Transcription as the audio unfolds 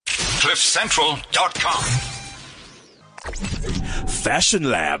CliffCentral.com.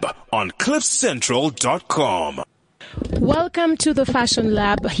 Fashion Lab on CliffCentral.com. Welcome to the Fashion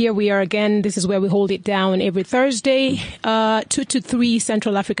Lab. Here we are again. This is where we hold it down every Thursday, 2 to 3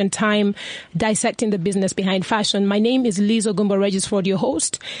 Central African time, dissecting the business behind fashion. My name is Liz Ogumbo-Regis-Ford, your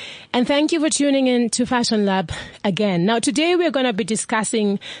host. And thank you for tuning in to Fashion Lab again. Now, today we're going to be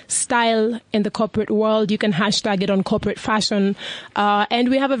discussing style in the corporate world. You can hashtag it on corporate fashion. And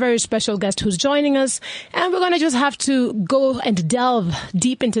we have a very special guest who's joining us. And we're going to just have to go and delve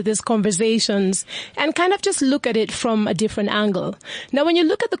deep into these conversations and kind of just look at it from a different angle. Now, when you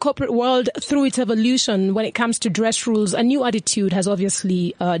look at the corporate world through its evolution, when it comes to dress rules, a new attitude has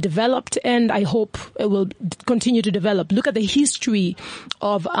obviously developed, and I hope it will continue to develop. Look at the history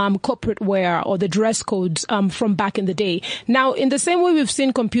of corporate wear or the dress codes from back in the day. Now, in the same way we've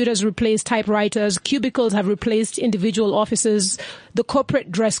seen computers replace typewriters, cubicles have replaced individual offices, the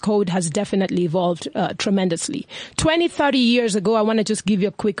corporate dress code has definitely evolved tremendously. 20, 30 years ago, I want to just give you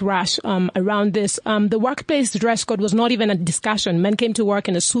a quick rush around this. The workplace dress code was not even a discussion. Men came to work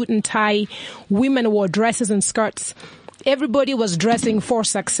in a suit and tie. Women wore dresses and skirts. Everybody was dressing for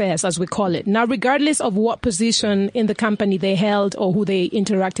success, as we call it. Now, regardless of what position in the company they held or who they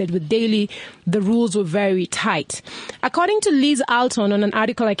interacted with daily, the rules were very tight. According to Liz Alton, on an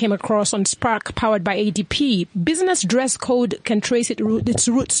article I came across on Spark, powered by ADP, business dress code can trace its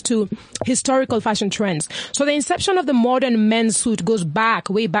roots to historical fashion trends. So the inception of the modern men's suit goes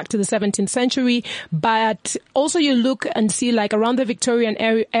way back to the 17th century. But also you look and see, like, around the Victorian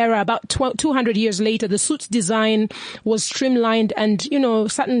era, about 200 years later, the suit's design was streamlined, and,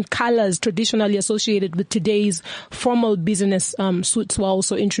 certain colors traditionally associated with today's formal business suits were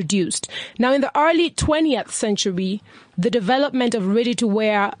also introduced. Now, in the early 20th century, the development of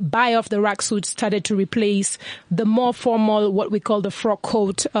ready-to-wear, buy-off-the-rack suits started to replace the more formal, what we call the frock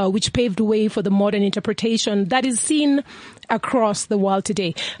coat, which paved the way for the modern interpretation that is seen across the world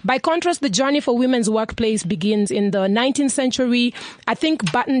today. By contrast, the journey for women's workplace begins in the 19th century. I think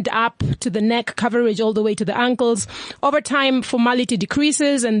buttoned up to the neck, coverage all the way to the ankles. Over time, formality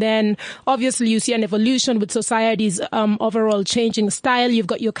decreases, and then obviously you see an evolution with society's overall changing style. You've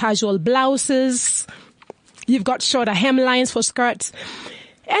got your casual blouses. You've got shorter hemlines for skirts,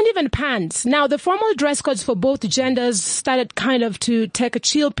 and even pants. Now, the formal dress codes for both genders started kind of to take a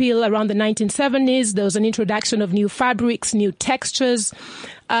chill pill around the 1970s. There was an introduction of new fabrics, new textures.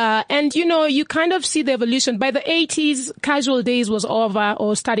 And you kind of see the evolution. By the 80s, casual days was over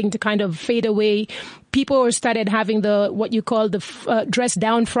or starting to kind of fade away. People started having what you call the dress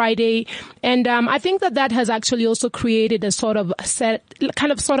down Friday. And I think that has actually also created a sort of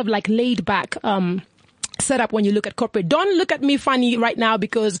like laid back setup when you look at corporate. Don't look at me funny right now,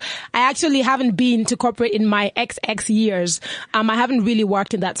 because I actually haven't been to corporate in my XX years. I haven't really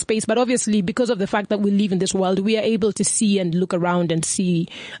worked in that space, but obviously because of the fact that we live in this world, we are able to see and look around and see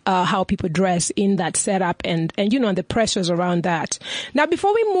how people dress in that setup and the pressures around that. Now,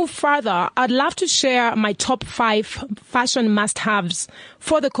 before we move further, I'd love to share my top 5 fashion must-haves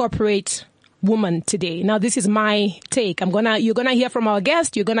for the corporate woman today. Now, this is my take. You're gonna hear from our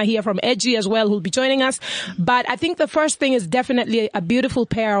guest. You're gonna hear from Edgy as well, who'll be joining us. But I think the first thing is definitely a beautiful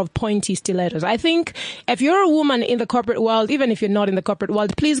pair of pointy stilettos. I think if you're a woman in the corporate world, even if you're not in the corporate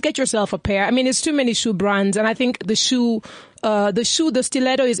world, please get yourself a pair. I mean, it's too many shoe brands, and I think the stiletto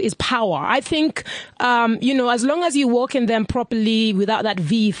is power. I think, as long as you walk in them properly without that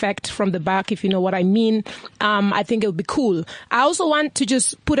V effect from the back, if you know what I mean, I think it would be cool. I also want to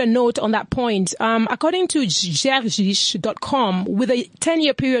just put a note on that point. According to Gergish.com, with a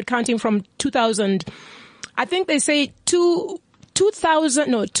 10-year period counting from 2000, I think they say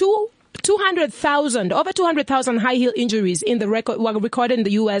 200,000, over 200,000 high heel injuries were recorded in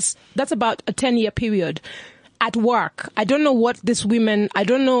the US. That's about a 10-year period. At work. I don't know what these women, I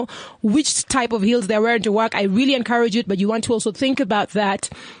don't know which type of heels they're wearing to work. I really encourage it, but you want to also think about that.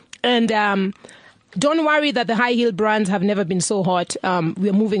 And don't worry that the high heel brands have never been so hot.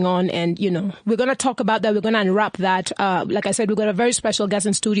 We're moving on, and we're going to talk about that. We're going to unwrap that. Like I said, we've got a very special guest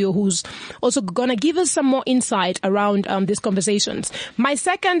in studio who's also going to give us some more insight around these conversations.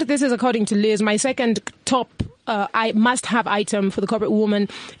 This is according to Liz, my second top I must-have item for the corporate woman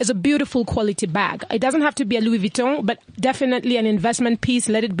is a beautiful quality bag. It doesn't have to be a Louis Vuitton, but definitely an investment piece.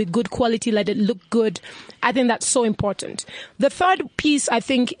 Let it be good quality. Let it look good. I think that's so important. The third piece, I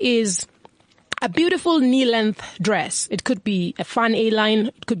think, is a beautiful knee-length dress. It could be a fun A-line.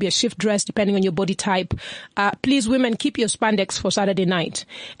 It could be a shift dress, depending on your body type. Please, women, keep your spandex for Saturday night.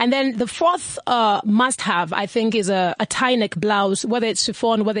 And then the fourth must-have, I think, is a tie-neck blouse, whether it's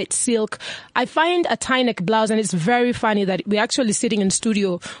chiffon, whether it's silk. I find a tie-neck blouse, and it's very funny that we're actually sitting in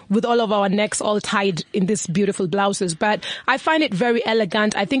studio with all of our necks all tied in these beautiful blouses. But I find it very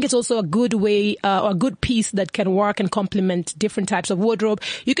elegant. I think it's also a good way, or a good piece that can work and complement different types of wardrobe.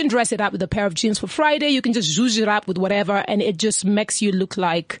 You can dress it up with a pair of jeans for Friday. You can just zhuzh it up with whatever, and it just makes you look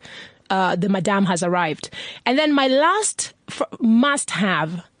like the madame has arrived. And then my last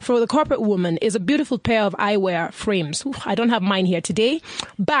must-have for the corporate woman is a beautiful pair of eyewear frames. I don't have mine here today,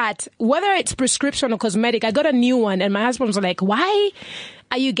 but whether it's prescription or cosmetic, I got a new one, and my husband was like, why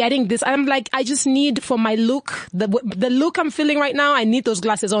are you getting this? I'm like, I just need for my look, the look I'm feeling right now, I need those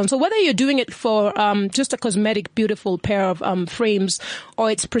glasses on. So whether you're doing it for just a cosmetic, beautiful pair of frames, or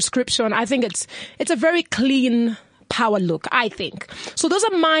it's prescription, I think it's a very clean power look, I think. So those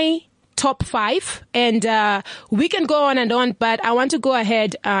are my top 5, and we can go on and on, but I want to go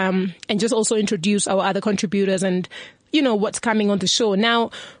ahead and just also introduce our other contributors and what's coming on the show.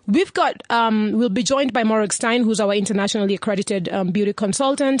 Now, we've got, we'll be joined by Morag Stein, who's our internationally accredited beauty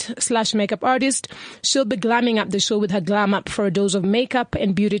consultant / makeup artist. She'll be glamming up the show with her Glam Up for a dose of makeup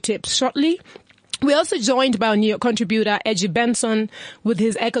and beauty tips shortly. We're also joined by our New York contributor, Edgy Benson, with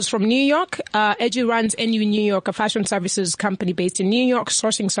his Echoes from New York. Edgy runs NU New York, a fashion services company based in New York,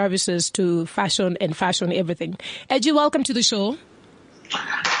 sourcing services to fashion and fashion everything. Edgy, welcome to the show.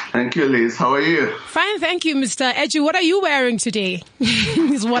 Thank you, Liz. How are you? Fine, thank you, Mr. Edgy. What are you wearing today?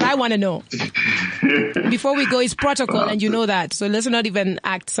 Is what I want to know. Before we go, it's protocol, and you know that. So let's not even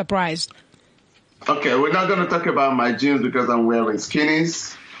act surprised. Okay, we're not going to talk about my jeans because I'm wearing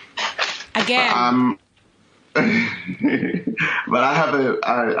skinnies. Again. But I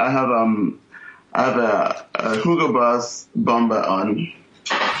have a Hugo Boss bomber on.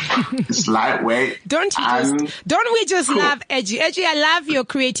 It's lightweight. Don't we just love Edgy? Edgy, I love your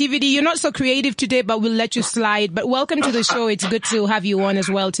creativity. You're not so creative today, but we'll let you slide. But welcome to the show. It's good to have you on as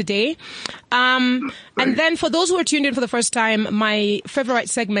well today. And then for those who are tuned in for the first time, my favorite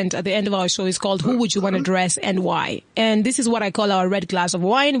segment at the end of our show is called Who Would You Want to Dress and Why? And this is what I call our red glass of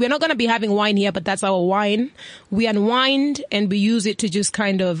wine. We're not going to be having wine here, but that's our wine. We unwind and we use it to just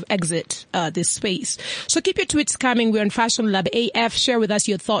kind of exit this space. So keep your tweets coming. We're on Fashion Lab AF. Share with us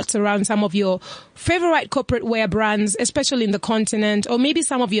your thoughts around some of your favorite corporate wear brands, especially in the continent, or maybe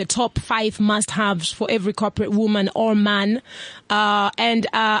some of your top 5 must-haves for every corporate woman or man. And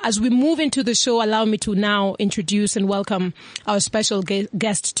as we move into the show, allow me to now introduce and welcome our special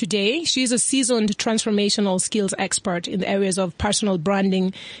guest today. She's a seasoned transformational skills expert in the areas of personal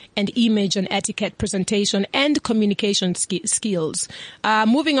branding and image and etiquette presentation and communication skills.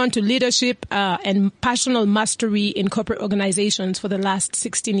 Moving on to leadership and personal mastery in corporate organizations for the last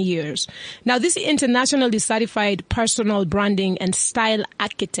 16 years. Now, this internationally certified personal branding and style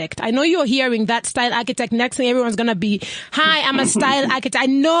architect. I know you're hearing that style architect. Next thing everyone's going to be, hi, I'm a style architect. I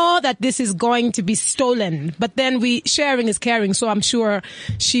know that this is going to be stolen, but then sharing is caring. So I'm sure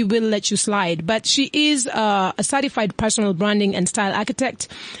she will let you slide. But she is a certified personal branding and style architect,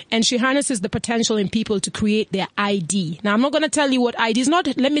 and she harnesses the potential in people to create their ID. Now, I'm not going to tell you what ID is.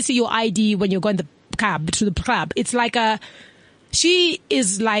 Not, let me see your ID when you're going to the club. It's like she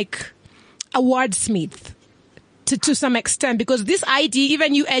is like a wordsmith to some extent, because this ID,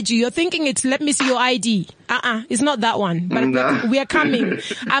 even you Edgy, you're thinking it's let me see your ID. It's not that one, but no. We are coming.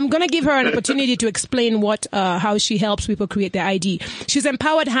 I'm going to give her an opportunity to explain how she helps people create their ID. She's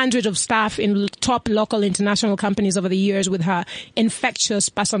empowered hundreds of staff in top local international companies over the years with her infectious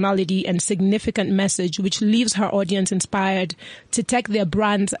personality and significant message, which leaves her audience inspired to take their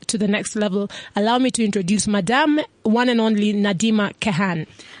brands to the next level. Allow me to introduce Madame one and only Nadima Kehan.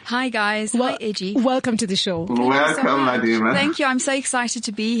 Hi guys. Hi Edgy. Welcome to the show. Welcome, Nadima. Thank you. I'm so excited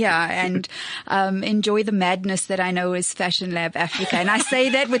to be here and enjoy the madness that I know is Fashion Lab Africa. And I say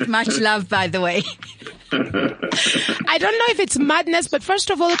that with much love, by the way. I don't know if it's madness, but first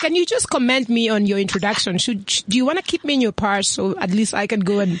of all, can you just comment me on your introduction? Do you want to keep me in your purse so at least I can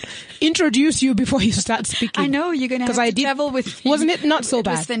go and introduce you before you start speaking? I know you're going to have to travel with me. Wasn't it not so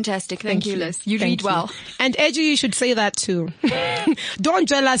bad? It was fantastic. Thank you, Liz. You read well. And Edgy, you should say that too. Don't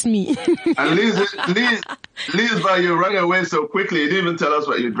jealous me. And Liz, Lisa, you're running away so quickly. You didn't even tell us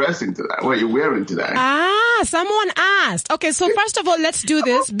what you're dressing today, what you're wearing today. Someone asked. Okay, so first of all, let's do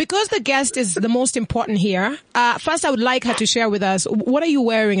this. Because the guest is the most important here, first I would like her to share with us, what are you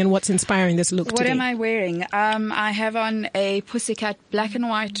wearing and what's inspiring this look today? What am I wearing? I have on a black and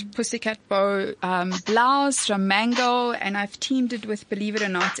white pussycat bow blouse from Mango, and I've teamed it with, believe it or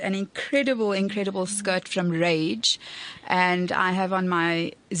not, an incredible skirt from Rage. And I have on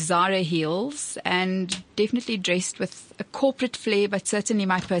my Zara heels and definitely dressed with a corporate flair, but certainly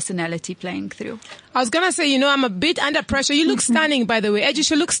my personality playing through. I was going to say, I'm a bit under pressure. You look stunning, by the way. Edgy,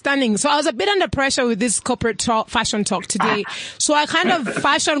 you look stunning. So I was a bit under pressure with this corporate fashion talk today. So I kind of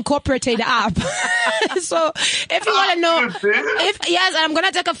fashion corporated up. So if you want to know, yes, I'm going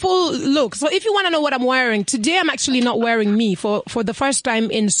to take a full look. So if you want to know what I'm wearing, today I'm actually not wearing me for the first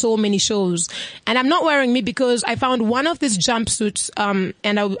time in so many shows. And I'm not wearing me because I found one of these jumpsuits,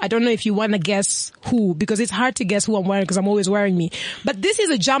 and I don't know if you want to guess who, because it's hard to guess who I'm wearing because I'm always wearing me. But this is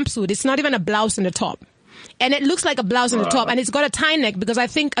a jumpsuit. It's not even a blouse in the top. And it looks like a blouse in the top, and it's got a tie neck because I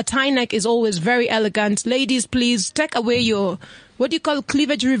think a tie neck is always very elegant. Ladies, please take away your, what do you call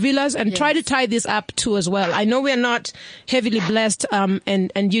cleavage revealers, and try to tie this up too as well. I know we're not heavily blessed, and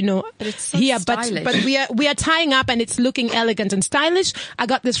but it's so here, stylish. but we are tying up and it's looking elegant and stylish. I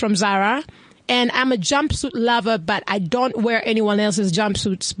got this from Zara. And I'm a jumpsuit lover, but I don't wear anyone else's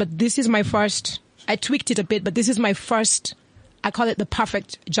jumpsuits. But this is my first, I tweaked it a bit, but this is my first, I call it the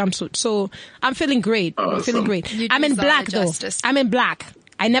perfect jumpsuit. So I'm feeling great. Awesome. I'm feeling great. I'm in black though. I'm in black.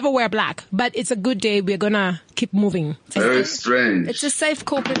 I never wear black, but it's a good day. We're going to keep moving. Very strange. It's a safe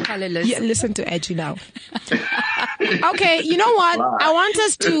corporate color, Liz. Yeah, listen to Edgy now. Okay, you know what? Wow. I want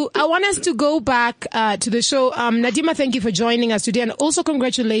us to go back to the show. Nadima, thank you for joining us today, and also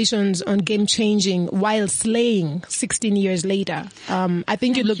congratulations on Game Changing while slaying 16 years later. I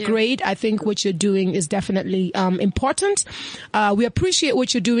think you look great. I think what you're doing is definitely important. We appreciate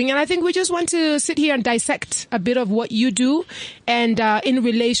what you're doing, and I think we just want to sit here and dissect a bit of what you do, and in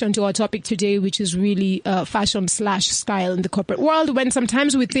relation to our topic today, which is really fashion/style in the corporate world, when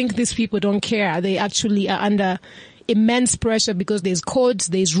sometimes we think these people don't care, they actually are under immense pressure because there's codes,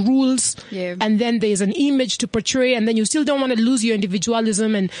 there's rules, and then there's an image to portray, and then you still don't want to lose your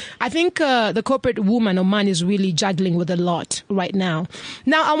individualism. And I think the corporate woman or man is really juggling with a lot right now.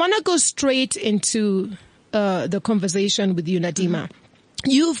 Now, I want to go straight into the conversation with you, Nadima.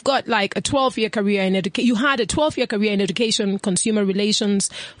 You've got like a 12-year career in education. You had a 12-year career in education, consumer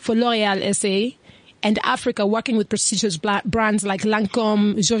relations for L'Oréal SA and Africa, working with prestigious brands like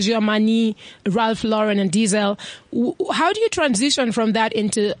Lancôme, Giorgio Armani, Ralph Lauren, and Diesel. How do you transition from that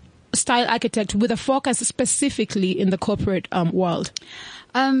into style architect with a focus specifically in the corporate world?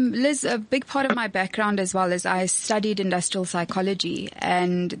 Liz, a big part of my background as well is I studied industrial psychology,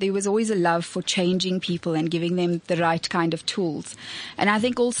 and there was always a love for changing people and giving them the right kind of tools. And I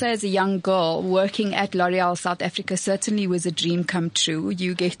think also as a young girl, working at L'Oréal South Africa certainly was a dream come true.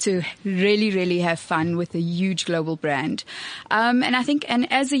 You get to really, really have fun with a huge global brand. And I think,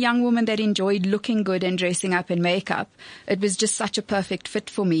 and as a young woman that enjoyed looking good and dressing up in makeup, it was just such a perfect fit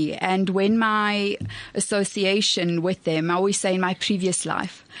for me. And when my association with them, I always say in my previous life,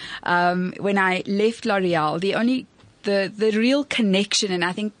 when I left L'Oréal, the real connection, and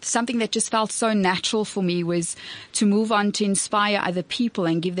I think something that just felt so natural for me, was to move on to inspire other people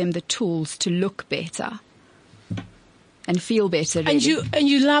and give them the tools to look better and feel better. Really. And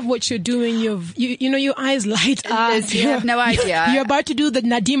you love what you're doing. Your eyes light up. You have no idea. You're about to do the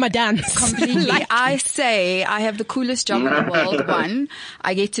Nadima dance. Completely. I say I have the coolest job in the world. One,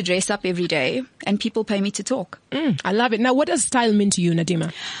 I get to dress up every day, and people pay me to talk. I love it. Now, what does style mean to you,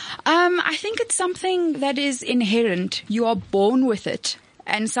 Nadima? I think it's something that is inherent. You are born with it.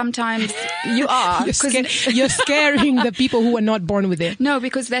 And sometimes you are. You're scaring the people who are not born with it. No,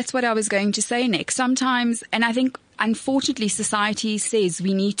 because that's what I was going to say next. Sometimes, and I think unfortunately society says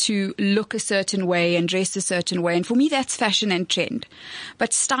we need to look a certain way and dress a certain way. And for me, that's fashion and trend.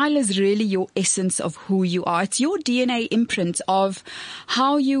 But style is really your essence of who you are. It's your DNA imprint of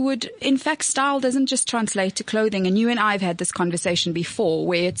how you would, in fact, style doesn't just translate to clothing. And you and I have had this conversation before,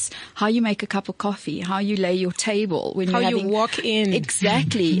 where it's how you make a cup of coffee, how you lay your table, when you walk in.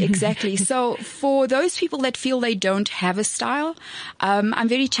 Exactly. So for those people that feel they don't have a style, I'm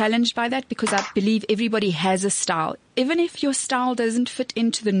very challenged by that, because I believe everybody has a style. Even if your style doesn't fit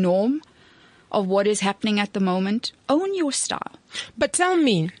into the norm of what is happening at the moment, own your style. But tell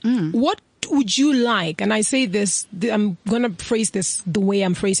me, what would you like, and I say this, I'm going to phrase this the way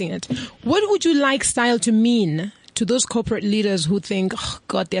I'm phrasing it, what would you like style to mean to those corporate leaders who think, oh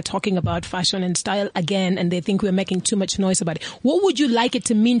God, they're talking about fashion and style again, and they think we're making too much noise about it. What would you like it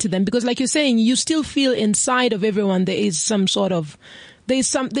to mean to them? Because like you're saying, you still feel inside of everyone there is some sort of,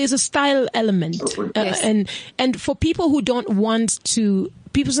 there's a style element. Yes. And for people who don't want to,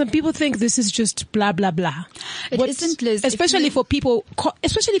 some people think this is just blah, blah, blah. It isn't, Liz. Especially for people,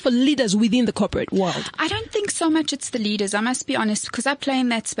 especially for leaders within the corporate world. I don't think so much it's the leaders. I must be honest, because I play in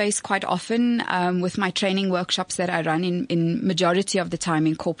that space quite often with my training workshops that I run in majority of the time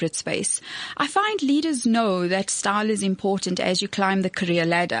in corporate space. I find leaders know that style is important as you climb the career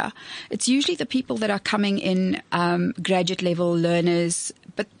ladder. It's usually the people that are coming in graduate level learners,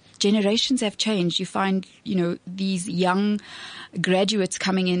 but generations have changed. You find, these young graduates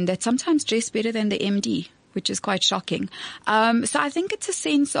coming in that sometimes dress better than the MD, which is quite shocking. So I think it's a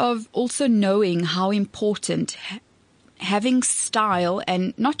sense of also knowing how important having style,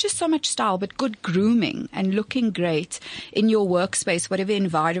 and not just so much style, but good grooming and looking great in your workspace, whatever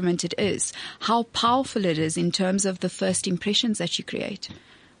environment it is, how powerful it is in terms of the first impressions that you create,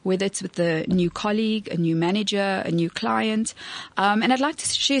 whether it's with a new colleague, a new manager, a new client. And I'd like to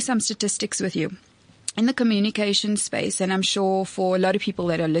share some statistics with you. In the communication space, and I'm sure for a lot of people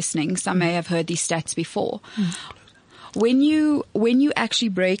that are listening, some may have heard these stats before. When you actually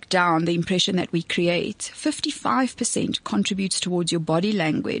break down the impression that we create, 55% contributes towards your body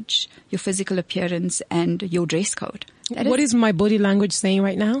language, your physical appearance, and your dress code. What is my body language saying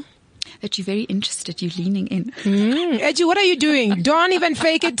right now? That you're very interested, you're leaning in. Edgy, what are you doing? Don't even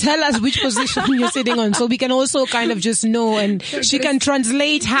fake it. Tell us which position you're sitting on so we can also kind of just know, and she can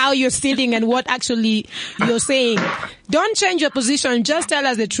translate how you're sitting and what actually you're saying. Don't change your position. Just tell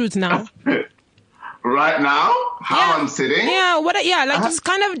us the truth now. Right now? How I'm sitting? Yeah, just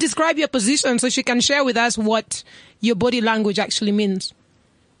kind of describe your position so she can share with us what your body language actually means.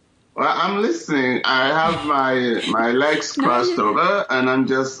 Well, I'm listening. I have my legs crossed over, and I'm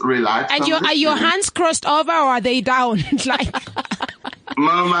just relaxed. And are your hands crossed over, or are they down?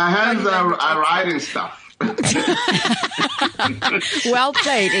 My hands are riding stuff. Well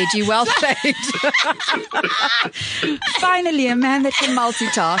played, Edgy. Well played. Finally, a man that can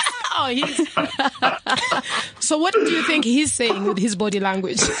multitask. So what do you think he's saying with his body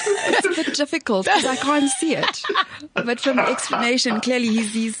language? It's a bit difficult because I can't see it. But from the explanation, clearly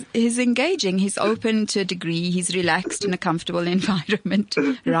he's engaging. He's open to a degree. He's relaxed in a comfortable environment.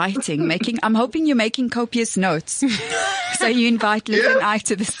 Writing, I'm hoping you're making copious notes. So you invite Liz and I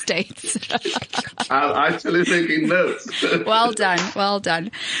to the States. I'm actually taking notes. Well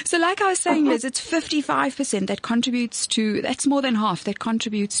done. So like I was saying, Liz, it's 55% that contributes to, that's more than half, that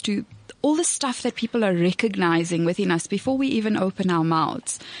contributes to all the stuff that people are recognizing within us before we even open our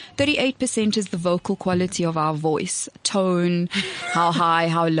mouths. 38% is the vocal quality of our voice, tone, how high,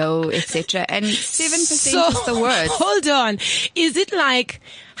 how low, etc. And 7% is the words. Hold on. Is it like,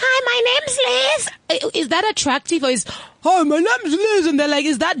 hi, my name's Liz? Is that attractive, or is, hi, my name's Liz? And they're like,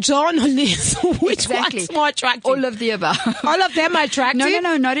 is that John or Liz? Which one's more attractive? All of the above. All of them are attractive?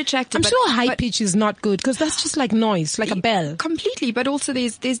 No, not attractive. I'm sure high pitch is not good because that's just like noise, like a bell. Completely, but also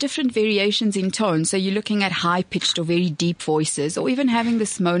there's different variations in tone. So you're looking at high pitched or very deep voices, or even having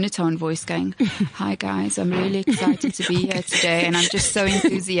this monotone voice going, hi guys, I'm really excited to be here today, and I'm just so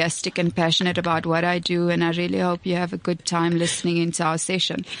enthusiastic and passionate about what I do, and I really hope you have a good time listening into our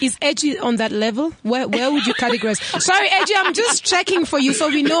session. Is Edgy on that level? Where would you categorize? Sorry, Edgy, I'm just checking for you so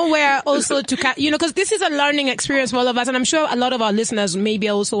we know where also to, because this is a learning experience for all of us, and I'm sure a lot of our listeners may be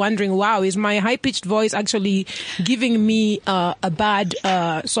also wondering, wow, is my high-pitched voice actually giving me a bad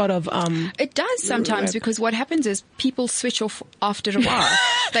sort of... It does sometimes, because what happens is people switch off after a while.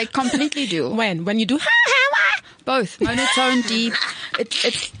 They completely do. When you do... Both monotone, deep,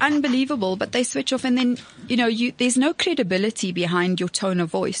 it's unbelievable. But they switch off, and then there's no credibility behind your tone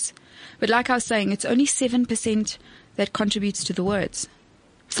of voice. But like I was saying, it's only 7% that contributes to the words.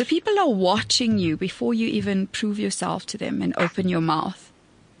 So people are watching you before you even prove yourself to them and open your mouth.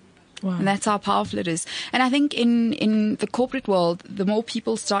 Wow. And that's how powerful it is. And I think in the corporate world, the more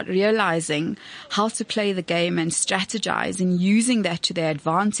people start realizing how to play the game and strategize and using that to their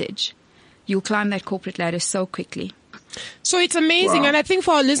advantage, you'll climb that corporate ladder so quickly. So it's amazing. Wow. And I think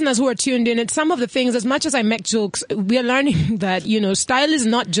for our listeners who are tuned in, it's some of the things, as much as I make jokes, we are learning that, style is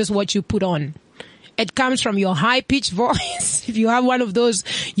not just what you put on. It comes from your high-pitched voice. If you have one of those,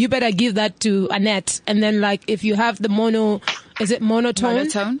 you better give that to Annette. And then, if you have the mono, Is it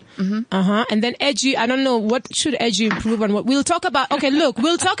monotone? Monotone. And then edgy. I don't know, what should edgy improve on? What we'll talk about. Okay, look,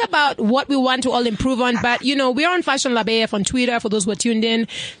 we'll talk about what we want to all improve on. But we're on Fashion Lab AF on Twitter. For those who are tuned in,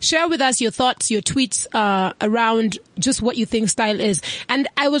 share with us your thoughts, your tweets around just what you think style is. And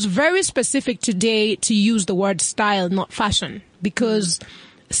I was very specific today to use the word style, not fashion, because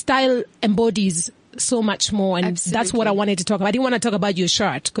style embodies so much more, and that's what I wanted to talk about. I didn't want to talk about your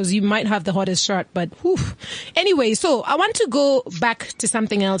shirt because you might have the hottest shirt, but whew. Anyway, so I want to go back to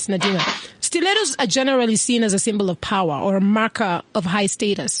something else, Nadima. Stilettos are generally seen as a symbol of power or a marker of high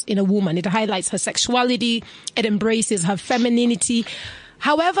status in a woman. It highlights her sexuality. It embraces her femininity.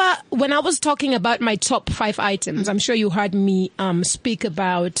 However, when I was talking about my top 5 items, I'm sure you heard me speak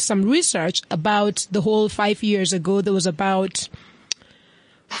about some research about the whole 5 years ago. There was about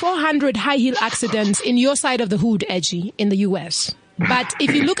 400 high heel accidents in your side of the hood, Edgy, in the US. But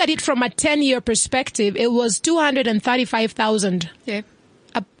if you look at it from a 10-year perspective, it was 235,000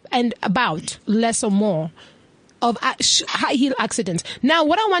 and about less or more of high heel accidents. Now,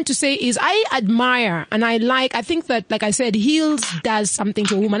 what I want to say is I admire and I think that, like I said, heels does something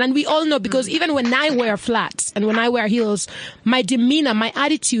to a woman. And we all know, because even when I wear flats and when I wear heels, my demeanor, my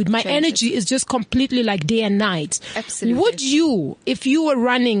attitude, my energy is just completely like day and night. Absolutely. Would you, if you were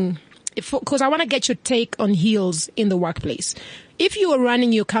running, because I want to get your take on heels in the workplace. If you were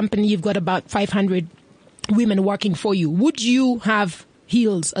running your company, you've got about 500 women working for you. Would you have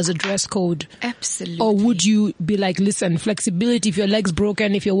heels as a dress code? Absolutely. Or would you be like, listen, flexibility, if your leg's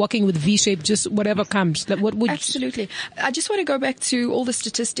broken, if you're walking with V-shape, just whatever comes? Like, what would Absolutely. I just want to go back to all the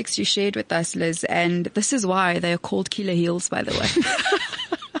statistics you shared with us, Liz, and this is why they are called killer heels, by the way.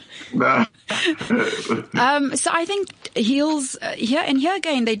 So I think heels here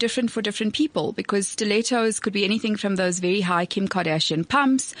again, they're different for different people, because stilettos could be anything from those very high Kim Kardashian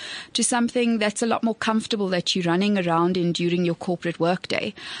pumps to something that's a lot more comfortable that you're running around in during your corporate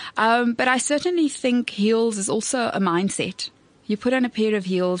workday. But I certainly think heels is also a mindset. You put on a pair of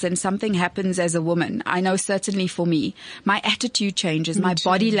heels and something happens as a woman. I know certainly for me, my attitude changes, my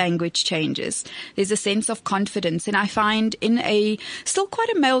body language changes. There's a sense of confidence. And I find in a still quite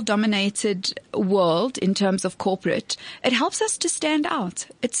a male-dominated world in terms of corporate, it helps us to stand out.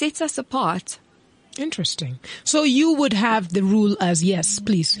 It sets us apart. Interesting. So you would have the rule as, yes,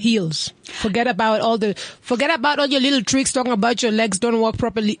 please, heels. Forget about all your little tricks talking about your legs don't work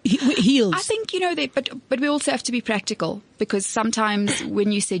properly. Heels. I think, but we also have to be practical, because sometimes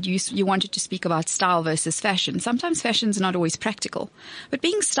when you said you wanted to speak about style versus fashion, sometimes fashion's not always practical. But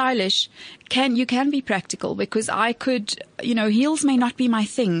being stylish you can be practical, because I could, heels may not be my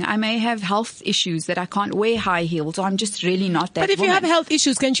thing. I may have health issues that I can't wear high heels, or I'm just really not that But if woman. you have health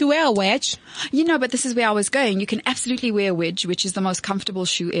issues, can't you wear a wedge? But this is where I was going. You can absolutely wear a wedge, which is the most comfortable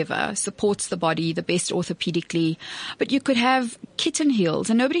shoe ever, supports the body, the best orthopedically. But you could have kitten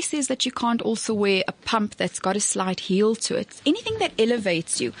heels, and nobody says that you can't also wear a pump that's got a slight heel to it. Anything that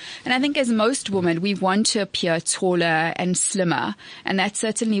elevates you. And I think as most women, we want to appear taller and slimmer, and that's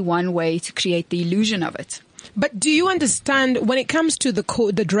certainly one way to create the illusion of it. But do you understand when it comes to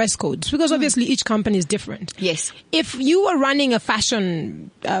the dress codes? Because obviously each company is different. Yes. If you are running a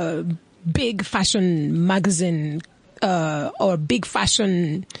fashion, big fashion magazine, or big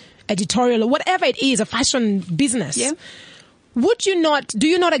fashion editorial, or whatever it is, a fashion business. Yeah. Do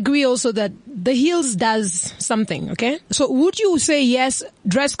you not agree also that the heels does something, okay? So would you say, yes,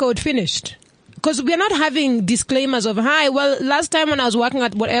 dress code finished? Because we're not having disclaimers of, hi, well, last time when I was working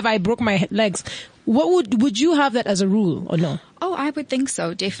at whatever, I broke my legs. What would you have that as a rule or no? Oh, I would think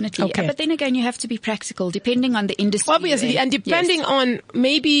so, definitely. Okay. But then again, you have to be practical depending on the industry. Obviously, and depending on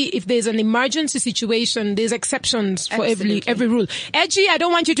maybe if there's an emergency situation, there's exceptions for every rule. Edgy, I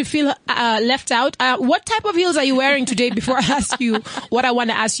don't want you to feel left out. What type of heels are you wearing today before I ask you what I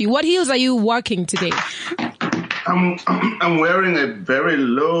want to ask you? What heels are you working today? I'm wearing a very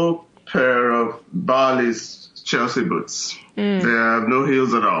low pair of Barley's Chelsea boots. They have no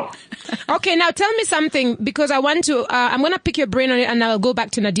heels at all. Okay, now tell me something, because I want to, I'm going to pick your brain on it and I'll go back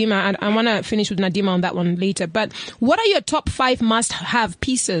to Nadima, and I want to finish with Nadima on that one later. But what are your top 5 must-have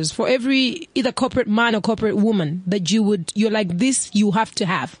pieces for every either corporate man or corporate woman that you're like, this you have to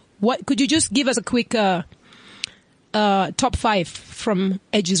have? What, could you just give us a quick, top 5 from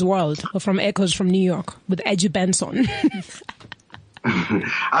Edgy's world, or from Echoes from New York with Edgy Benson?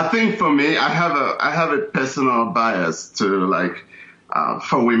 I think for me, I have a personal bias to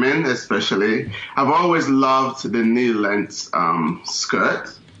for women especially. I've always loved the knee length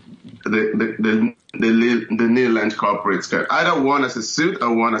skirt, the knee length corporate skirt. Either one as a suit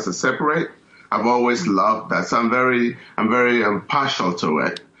or one as a separate. I've always loved that, so I'm very partial to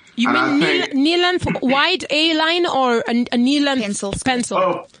it. You mean knee-length wide A-line or a knee-length pencil?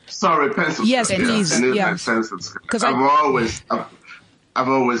 Oh, sorry, pencil. Yes, skirt, please. Yeah. Because I've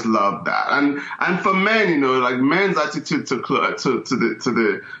always loved that. And for men, like men's attitude to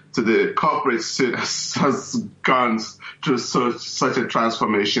the corporate suit has gone through such a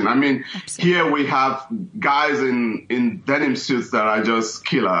transformation. I mean, Absolutely. Here we have guys in denim suits that are just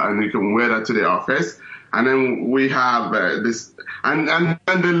killer, and you can wear that to the office. And then we have this, and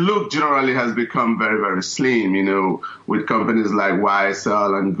the look generally has become very, very slim, with companies like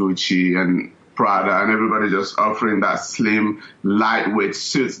YSL and Gucci and Prada and everybody just offering that slim, lightweight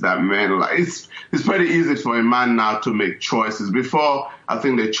suits that men like. It's pretty easy for a man now to make choices. Before, I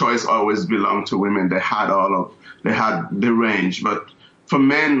think the choice always belonged to women. They had the range, but for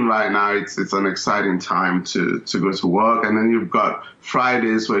men right now, it's an exciting time to go to work. And then you've got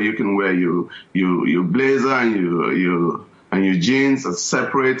Fridays where you can wear your blazer and your jeans as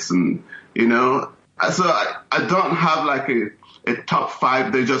separates, and so I don't have like a top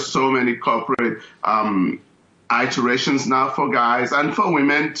 5. There's just so many corporate iterations now for guys and for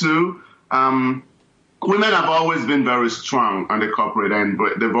women too. Women have always been very strong on the corporate end,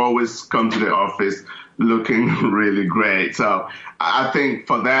 but they've always come to the office looking really great. So I think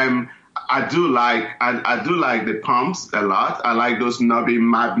for them, I do like the pumps a lot. I like those knobby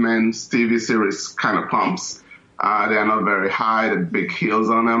Mad Men TV series kind of pumps. They are not very high, the big heels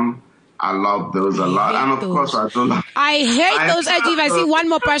on them. I love those a lot. And of course, I do like... I hate those. If I see one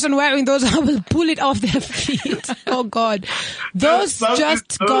more person wearing those, I will pull it off their feet. Oh, God. Those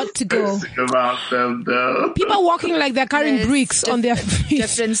just got to go. About them, though. People walking like they're carrying bricks on their feet.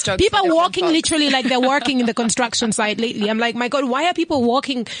 People walking literally like they're working in the construction site lately. I'm like, my God, why are people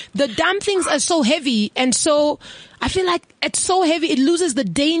walking? The damn things are so heavy, and so... I feel like it's so heavy, it loses the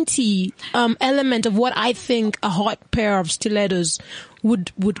dainty element of what I think a hot pair of stilettos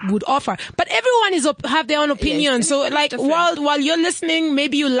would offer. But everyone have their own opinion. Yes, so like while you're listening,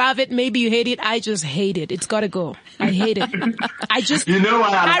 maybe you love it, maybe you hate it. I just hate it. It's gotta go. I hate it. I just hurry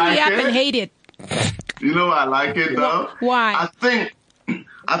up and hate it. You know why I like it though? Why?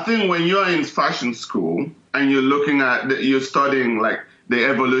 I think when you're in fashion school and you're looking at you're studying like the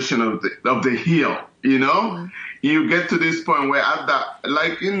evolution of the heel, Mm-hmm. You get to this point where at that,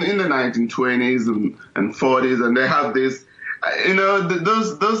 like in the 1920s and 40s, and they have this,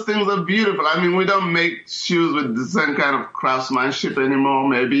 those things are beautiful. I mean, we don't make shoes with the same kind of craftsmanship anymore,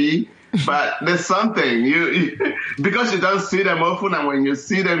 maybe, but there's something because you don't see them often, and when you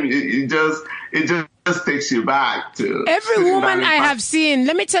see them, it just takes you back to every woman I have seen.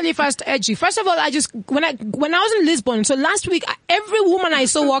 Let me tell you first, Edgy. First of all, when I was in Lisbon, so last week, every woman I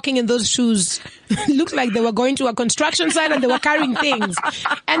saw walking in those shoes looked like they were going to a construction site and they were carrying things,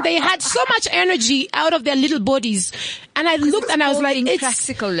 and they had so much energy out of their little bodies. And I looked and I was like, it's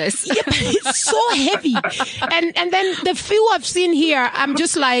practicalness. Yeah, it's so heavy. And then the few I've seen here, I'm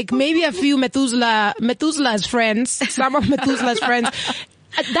just like maybe a few Methuselah's friends, some of Methuselah's friends.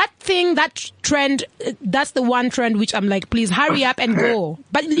 That trend, that's the one trend which I'm like, please hurry up and go.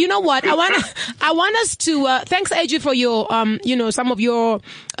 But you know what? I want us to, thanks Edgy for your, some of your,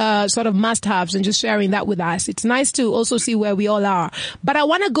 sort of must-haves and just sharing that with us. It's nice to also see where we all are. But I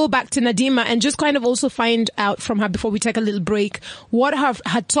want to go back to Nadima and just kind of also find out from her before we take a little break, what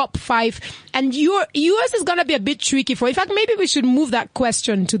her top 5, and yours is going to be a bit tricky in fact, maybe we should move that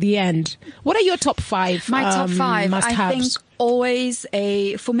question to the end. What are your top 5? My top 5, must-haves? I think always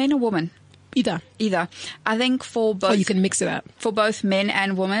for men or women. Either. I think for both. Or you can mix it up. For both men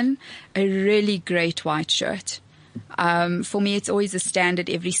and women, a really great white shirt. For me, it's always a standard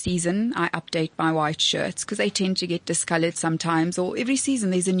every season. I update my white shirts because they tend to get discolored sometimes, or every season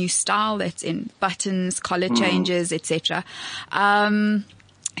there's a new style that's in buttons, collar changes, etc.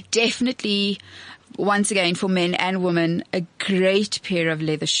 Definitely, once again, for men and women, a great pair of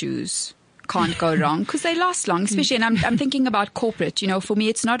leather shoes. Can't go wrong because they last long, especially, and I'm thinking about corporate, for me,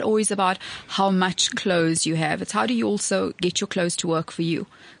 it's not always about how much clothes you have. It's how do you also get your clothes to work for you?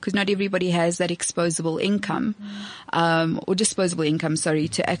 Because not everybody has that disposable income,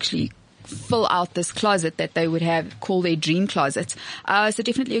 to actually fill out this closet that they would call their dream closet. So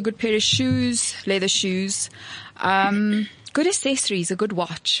definitely a good pair of shoes, leather shoes, good accessories, a good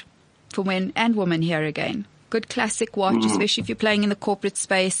watch for men and women here again. Good classic watch, especially if you're playing in the corporate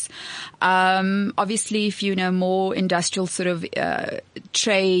space. Obviously, if you know more industrial sort of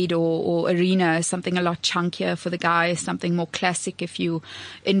trade or arena, something a lot chunkier for the guys, something more classic if you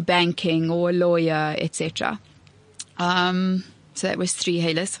in banking or a lawyer, etc. So that was 3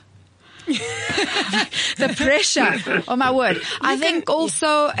 hailers. The pressure. Oh my word. I think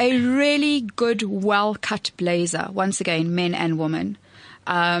also a really good, well-cut blazer. Once again, men and women.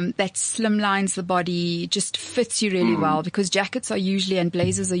 that slimlines the body, just fits you really well, because jackets are usually, and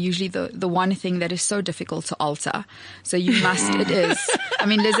blazers are usually the one thing that is so difficult to alter. So you must, it is. I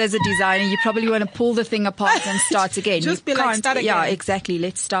mean, Liz, as a designer, you probably want to pull the thing apart and start again. Just be like, start again. Yeah, exactly.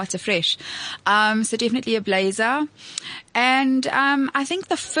 Let's start afresh. So definitely a blazer. And I think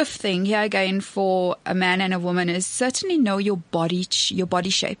the fifth thing here again for a man and a woman is certainly know your body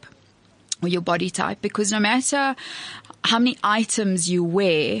shape or your body type, because no matter how many items you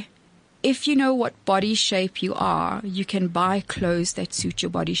wear, if you know what body shape you are, you can buy clothes that suit your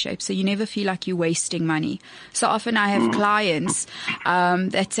body shape. So you never feel like you're wasting money. So often I have clients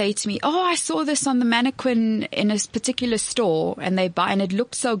that say to me, oh, I saw this on the mannequin in a particular store, and they buy, and it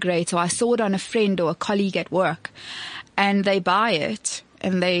looked so great. Or I saw it on a friend or a colleague at work, and they buy it.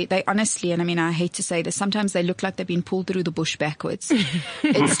 And they honestly, and I mean, I hate to say this, sometimes they look like they've been pulled through the bush backwards.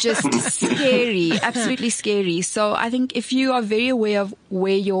 It's just scary, absolutely scary. So I think if you are very aware of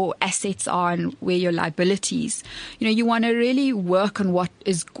where your assets are and where your liabilities, you want to really work on what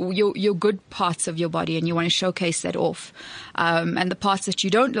is your good parts of your body, and you want to showcase that off. And the parts that you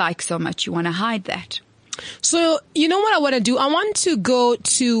don't like so much, you want to hide that. So, you know what I want to do? I want to go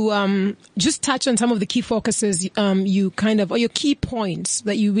to just touch on some of the key focuses or your key points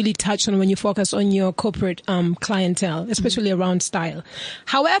that you really touch on when you focus on your corporate clientele, especially around style.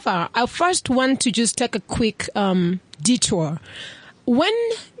 However, I first want to just take a quick detour. When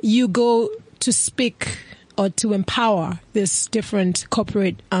you go to speak or to empower this different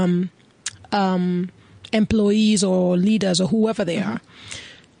corporate employees or leaders or whoever they are,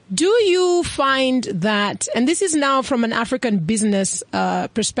 do you find that, and this is now from an African business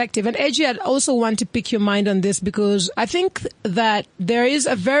perspective, and Edgy, I'd also want to pick your mind on this, because I think that there is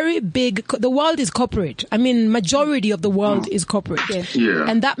a very big, the world is corporate. I mean, majority of the world is corporate. Yeah.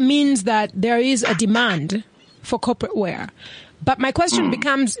 And that means that there is a demand for corporate wear. But my question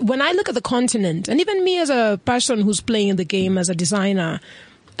becomes, when I look at the continent, and even me as a person who's playing the game as a designer,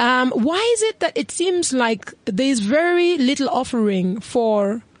 why is it that it seems like there's very little offering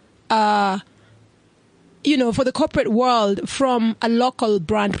for for the corporate world from a local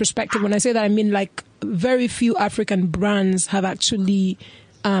brand perspective? When I say that, I mean like very few African brands have actually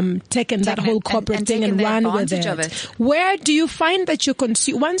taken that whole corporate thing and run with it. Where do you find that you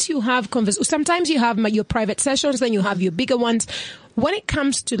once you have sometimes you have your private sessions, then you have your bigger ones. When it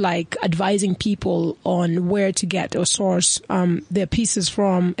comes to like advising people on where to get or source their pieces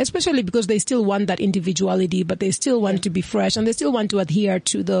from, especially because they still want that individuality, but they still want to be fresh, and they still want to adhere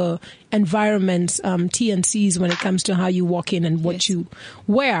to the environment's T&Cs when it comes to how you walk in and what you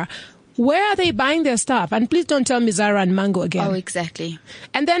wear. Where are they buying their stuff? And please don't tell me Zara and Mango again. Oh, exactly.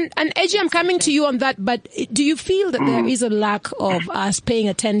 And Edgy, I'm coming to you on that, but do you feel that there is a lack of us paying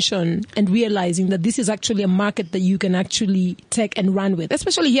attention and realizing that this is actually a market that you can actually take and run with,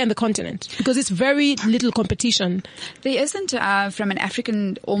 especially here in the continent, because it's very little competition? There isn't, from an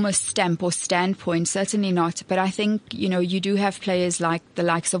African almost stamp or standpoint, certainly not. But I think, you do have players like the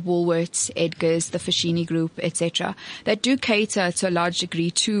likes of Woolworths, Edgar's, the Foschini Group, etc., that do cater to a large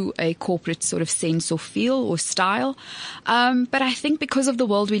degree to a corporate sort of sense or feel or style. But I think because of the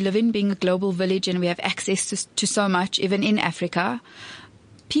world we live in, being a global village, and we have access to so much, even in Africa,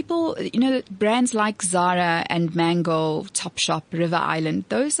 people, brands like Zara and Mango, Topshop, River Island,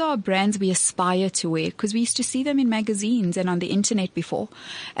 those are brands we aspire to wear because we used to see them in magazines and on the internet before.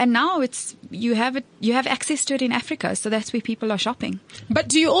 And now you have access to it in Africa. So that's where people are shopping. But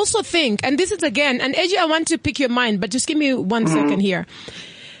do you also think, and this is again, and Edgy, I want to pick your mind, but just give me 1 second here.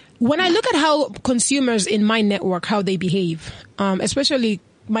 When I look at how consumers in my network, how they behave, especially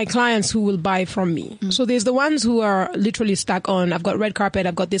my clients who will buy from me. So there's the ones who are literally stuck on, I've got red carpet,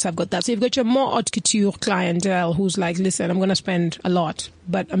 I've got this, I've got that. So you've got your more haute couture clientele who's like, listen, I'm going to spend a lot,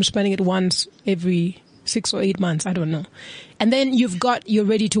 but I'm spending it once every 6 or 8 months. I don't know. And then you've got your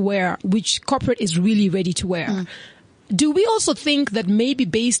ready to wear, which corporate is really ready to wear. Do we also think that maybe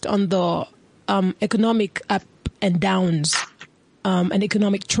based on the economic up and downs, and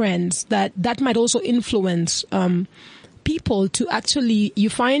economic trends, that might also influence people to actually, you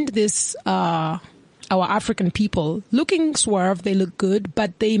find this, our African people looking suave, they look good,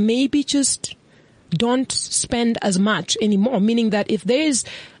 but they maybe just don't spend as much anymore, meaning that if there is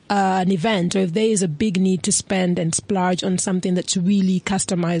an event or if there is a big need to spend and splurge on something that's really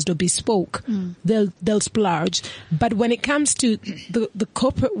customized or bespoke, they'll splurge. But when it comes to the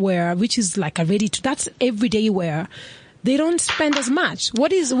corporate wear, which is like that's everyday wear, they don't spend as much.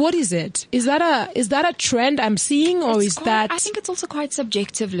 What is it? Is that a trend I'm seeing, or I think it's also quite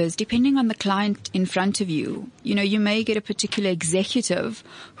subjective, Liz, depending on the client in front of you. You may get a particular executive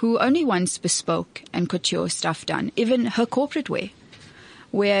who only wants bespoke and couture stuff done, even her corporate wear.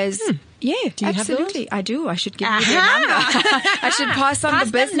 Whereas, yeah, Do you have absolutely. I do. I should give you their number. I should pass on the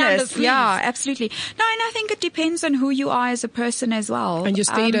business. Yeah, absolutely. No, and I think it depends on who you are as a person as well. And your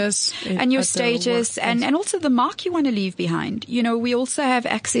status. And your status and also the mark you want to leave behind. You know, we also have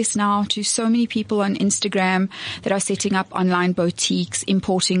access now to so many people on Instagram that are setting up online boutiques,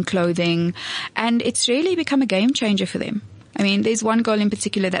 importing clothing, and it's really become a game changer for them. I mean, there's one girl in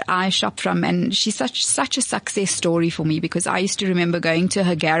particular that I shop from, and she's such a success story for me, because I used to remember going to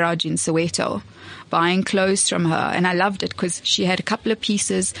her garage in Soweto, buying clothes from her, and I loved it because she had a couple of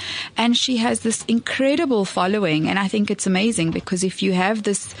pieces, and she has this incredible following. And I think it's amazing, because if you have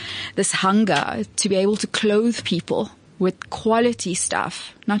this hunger to be able to clothe people with quality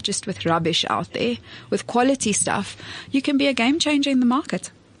stuff, not just with rubbish out there, with quality stuff, you can be a game changer in the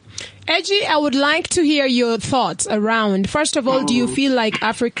market. Edgy, I would like to hear your thoughts around, first of all, do you feel like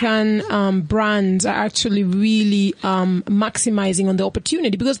African brands are actually really maximizing on the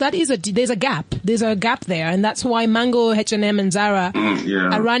opportunity? Because there's a gap there, and that's why Mango, H&M and Zara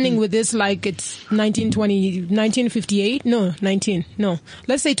are running with this like it's 1958.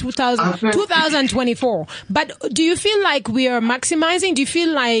 Let's say 2024. But do you feel like we are maximizing? Do you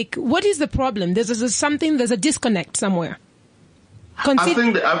feel like, what is the problem? There's a disconnect somewhere. I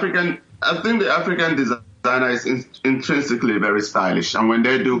think the African designer is intrinsically very stylish, and when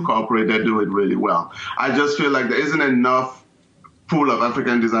they do corporate, they do it really well. I just feel like there isn't enough pool of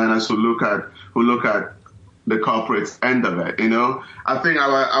African designers who look at the corporate end of it. You know, I think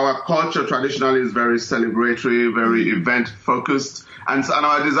our culture traditionally is very celebratory, very event focused, and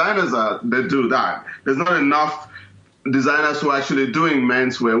our designers they do that. There's not enough designers who are actually doing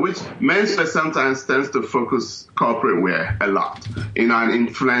menswear, which menswear sometimes tends to focus corporate wear a lot, you know, and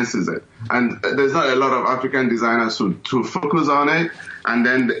influences it. And there's not a lot of African designers who focus on it. And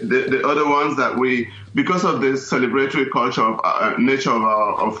then the other ones that because of the celebratory culture of nature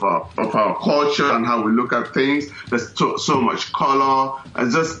of our culture and how we look at things, there's so much color,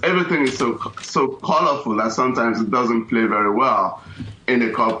 and just everything is so colorful that sometimes it doesn't play very well in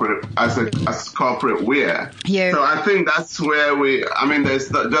a corporate as corporate wear. Yeah. So I think that's where there's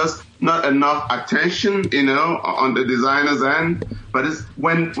just not enough attention, you know, on the designer's end. But it's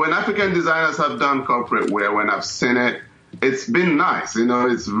when African designers have done corporate wear, when I've seen it, it's been nice, you know.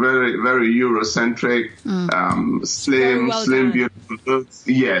 It's very, very Eurocentric, slim, beautiful looks.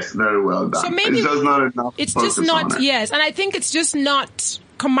 Yes, very well done. So maybe it's just not enough. It's just not, yes, and I think it's just not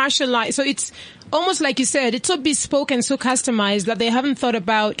commercialized. So it's almost like you said, it's so bespoke and so customized that they haven't thought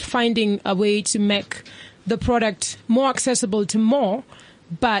about finding a way to make the product more accessible to more,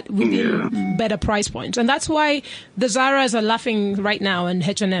 but within better price points. And that's why the Zaras are laughing right now, and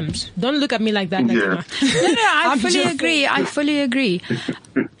H&M's. Don't look at me like that. Yeah. I fully agree.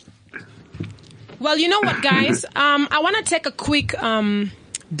 Well, you know what, guys? I want to take a quick glam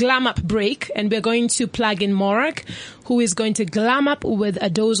up break, and we're going to plug in Morak, who is going to glam up with a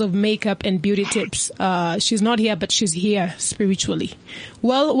dose of makeup and beauty tips. She's not here, but she's here spiritually.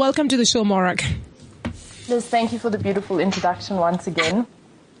 Well, welcome to the show, Morak. Liz, thank you for the beautiful introduction once again.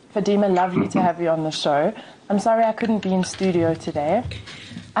 Fadima, lovely to have you on the show. I'm sorry I couldn't be in studio today.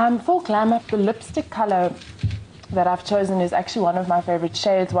 For Glam Up, the lipstick color that I've chosen is actually one of my favorite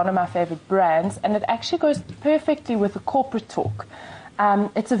shades, one of my favorite brands, and it actually goes perfectly with the corporate talk.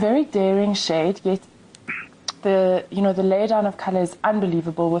 It's a very daring shade, yet the laydown of color is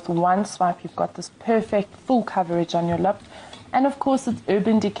unbelievable. With one swipe, you've got this perfect full coverage on your lip. And of course, it's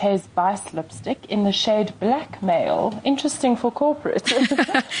Urban Decay's Vice lipstick in the shade Blackmail. Interesting for corporate.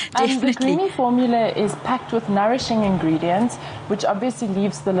 The creamy formula is packed with nourishing ingredients, which obviously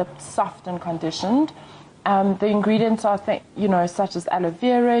leaves the lip soft and conditioned. The ingredients are, such as aloe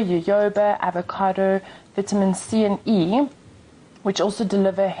vera, jojoba, avocado, vitamin C and E, which also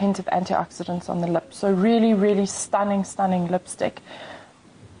deliver a hint of antioxidants on the lip. So really, really stunning lipstick.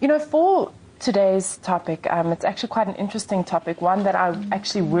 You know, for today's topic, it's actually quite an interesting topic, one that I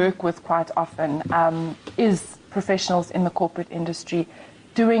actually work with quite often, is professionals in the corporate industry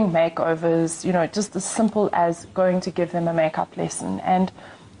doing makeovers, just as simple as going to give them a makeup lesson. And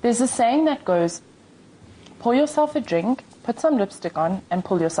there's a saying that goes, pour yourself a drink, put some lipstick on, and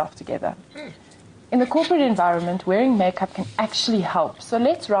pull yourself together. In the corporate environment, wearing makeup can actually help. So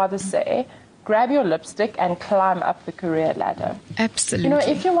let's rather say, grab your lipstick and climb up the career ladder. Absolutely.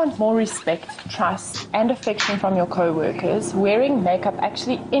 If you want more respect, trust, and affection from your co-workers, wearing makeup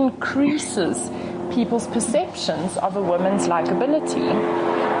actually increases people's perceptions of a woman's likability.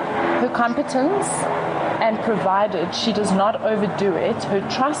 Her competence, and provided she does not overdo it, her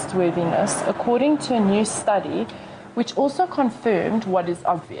trustworthiness, according to a new study, which also confirmed what is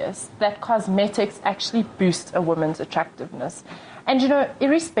obvious, that cosmetics actually boost a woman's attractiveness. And,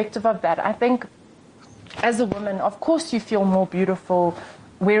 irrespective of that, I think as a woman, of course you feel more beautiful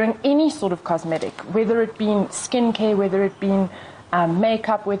wearing any sort of cosmetic, whether it be skincare, whether it be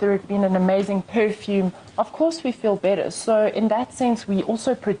makeup, whether it be an amazing perfume. Of course we feel better. So in that sense, we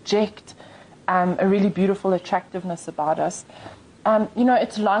also project a really beautiful attractiveness about us.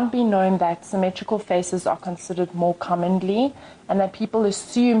 It's long been known that symmetrical faces are considered more commonly, and that people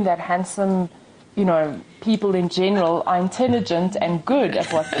assume that handsome, people in general are intelligent and good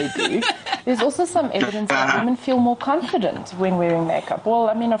at what they do. There's also some evidence that women feel more confident when wearing makeup. Well,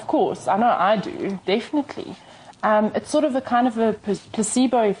 of course, I know I do, definitely. It's sort of a kind of a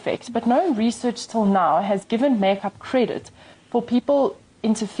placebo effect, but no research till now has given makeup credit for people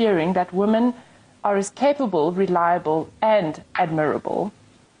interfering that women are as capable, reliable, and admirable.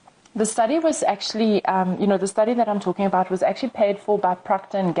 The study was actually, the study that I'm talking about was actually paid for by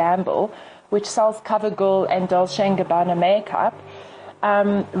Procter & Gamble, which sells CoverGirl and Dolce & Gabbana makeup.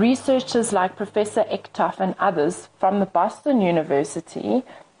 Researchers like Professor Ecktoff and others from the Boston University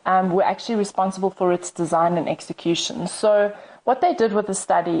were actually responsible for its design and execution. So what they did with the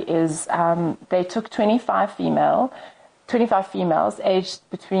study is they took 25 females aged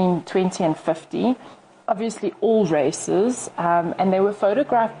between 20 and 50, obviously all races, and they were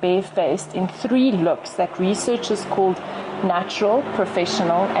photographed barefaced in 3 looks that researchers called natural,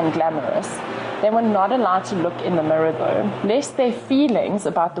 professional, and glamorous. They were not allowed to look in the mirror though, lest their feelings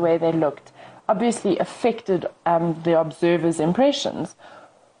about the way they looked obviously affected the observer's impressions.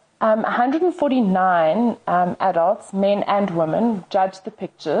 149 adults, men and women, judged the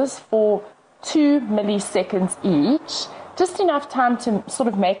pictures for 2 milliseconds each, just enough time to sort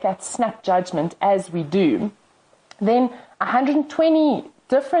of make that snap judgment as we do. Then 120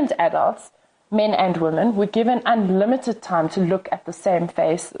 different adults, men and women, were given unlimited time to look at the same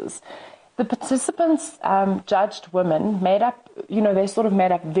faces. The participants judged women made up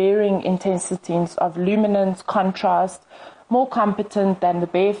varying intensities of luminance, contrast, more competent than the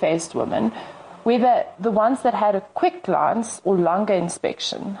barefaced women, whether the ones that had a quick glance or longer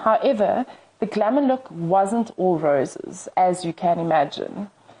inspection. However, the glamour look wasn't all roses, as you can imagine.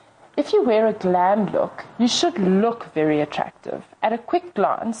 If you wear a glam look, you should look very attractive. At a quick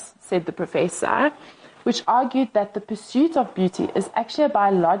glance, said the professor, which argued that the pursuit of beauty is actually a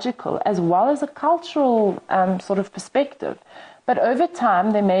biological as well as a cultural sort of perspective. But over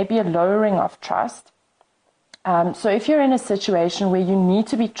time, there may be a lowering of trust. So if you're in a situation where you need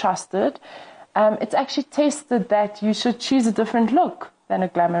to be trusted, it's actually tested that you should choose a different look than a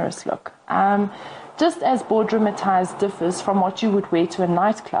glamorous look. Just as boardroom attire differs from what you would wear to a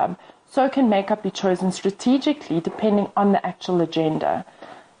nightclub, so can makeup be chosen strategically depending on the actual agenda.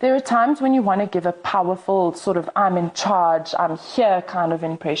 There are times when you want to give a powerful sort of I'm in charge, I'm here kind of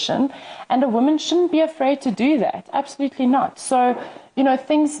impression, and a woman shouldn't be afraid to do that. Absolutely not. So,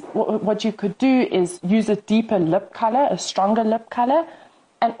 what you could do is use a deeper lip color, a stronger lip color,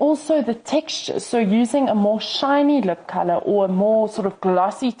 and also the texture. So using a more shiny lip color or a more sort of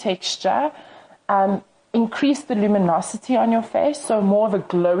glossy texture, increase the luminosity on your face, so more of a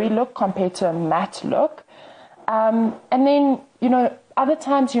glowy look compared to a matte look. And then, other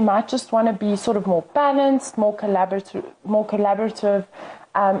times you might just want to be sort of more balanced, more collaborative,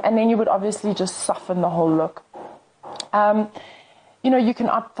 and then you would obviously just soften the whole look. You can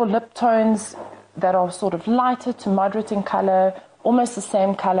opt for lip tones that are sort of lighter to moderate in color, almost the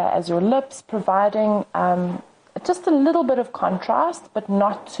same color as your lips, providing just a little bit of contrast, but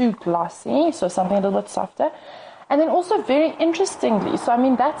not too glossy, so something a little bit softer. And then also very interestingly, so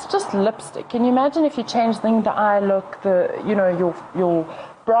that's just lipstick. Can you imagine if you change the eye look, your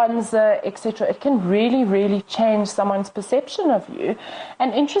bronzer, etc.? It can really, really change someone's perception of you.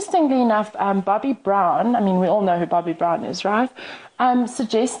 And interestingly enough, Bobbi Brown, we all know who Bobbi Brown is, right?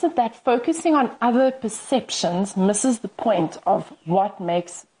 Suggested that focusing on other perceptions misses the point of what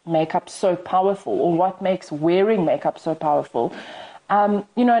makes makeup so powerful, or what makes wearing makeup so powerful. And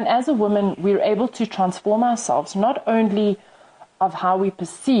as a woman, we're able to transform ourselves, not only of how we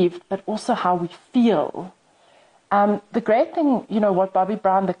perceive, but also how we feel. The great thing, what Bobbi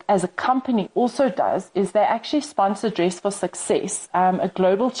Brown as a company also does is they actually sponsor Dress for Success, a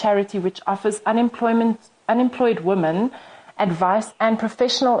global charity which offers unemployed women advice and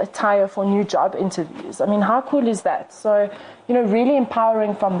professional attire for new job interviews. How cool is that? So, really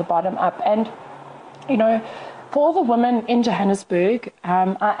empowering from the bottom up. And, for all the women in Johannesburg,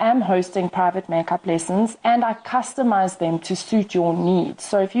 I am hosting private makeup lessons, and I customize them to suit your needs.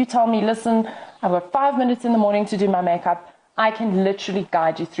 So if you tell me, listen, I've got 5 minutes in the morning to do my makeup, I can literally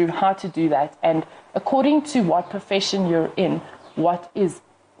guide you through how to do that. And according to what profession you're in, what is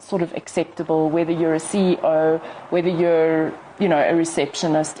sort of acceptable, whether you're a CEO, whether you're, a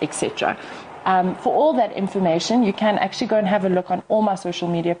receptionist, etc. For all that information, you can actually go and have a look on all my social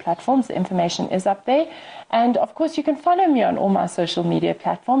media platforms. The information is up there. And, of course, you can follow me on all my social media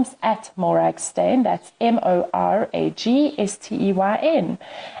platforms at Morag Steyn. That's MORAGSTEYN.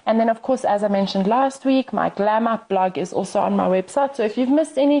 And then, of course, as I mentioned last week, my Glam Up blog is also on my website. So if you've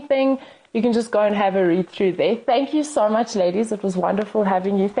missed anything, you can just go and have a read through there. Thank you so much, ladies. It was wonderful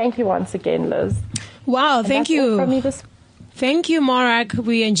having you. Thank you once again, Liz. Wow, thank you. From me this Thank you, Morag.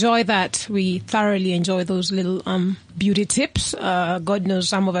 We enjoy that. We thoroughly enjoy those little beauty tips. God knows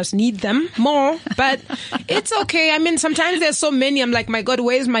some of us need them more, but it's okay. I mean, sometimes there's so many. I'm like, my God,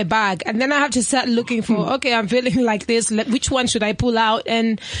 where's my bag? And then I have to start looking for, okay, I'm feeling like this. Which one should I pull out?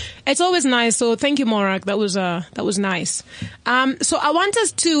 And it's always nice. So thank you, Morag. That was nice. So I want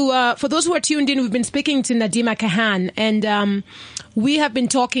us to, for those who are tuned in, we've been speaking to Nadima Kahan, and we have been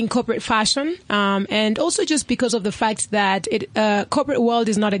talking corporate fashion, and also just because of the fact that corporate world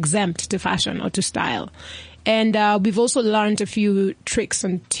is not exempt to fashion or to style. And we've also learned a few tricks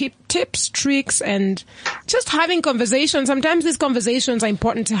and tips, tricks, and just having conversations. Sometimes these conversations are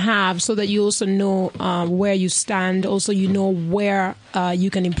important to have so that you also know where you stand. Also, you know where you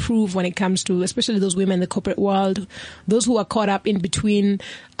can improve when it comes to, especially those women in the corporate world, those who are caught up in between.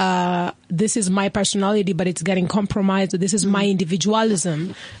 This is my personality, but it's getting compromised. This is my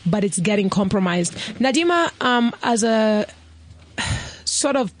individualism, but it's getting compromised. Nadima, as a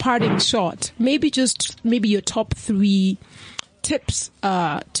sort of parting shot, maybe your top 3 tips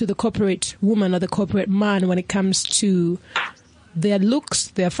to the corporate woman or the corporate man when it comes to their looks,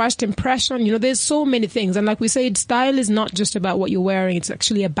 their first impression. There's so many things. And like we said, style is not just about what you're wearing. It's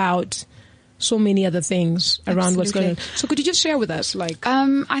actually about so many other things around what's going on. So could you just share with us?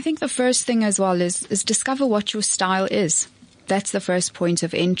 I think the first thing as well is discover what your style is. That's the first point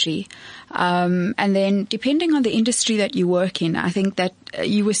of entry. And then depending on the industry that you work in, I think that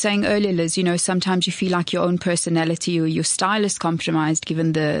you were saying earlier, Liz, sometimes you feel like your own personality or your style is compromised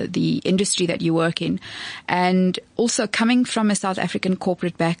given the industry that you work in. And also coming from a South African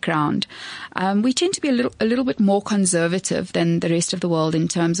corporate background, we tend to be a little bit more conservative than the rest of the world in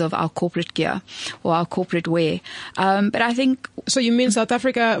terms of our corporate gear or our corporate wear. But I think... So you mean South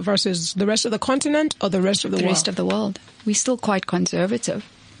Africa versus the rest of the continent or the rest of the world? The rest of the world. We're still quite conservative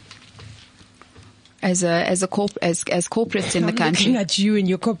as corporates in the country. Looking at you in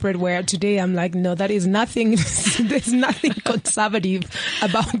your corporate wear today, I'm like, no, that is nothing. There's nothing conservative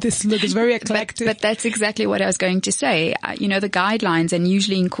about this look. It's very eclectic. But that's exactly what I was going to say. The guidelines, and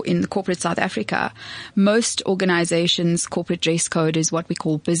usually in corporate South Africa, most organizations' corporate dress code is what we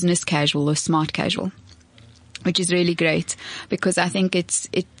call business casual or smart casual, which is really great because I think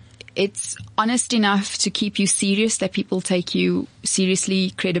it's honest enough to keep you serious, that people take you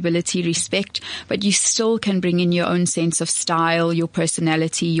seriously, credibility, respect, but you still can bring in your own sense of style, your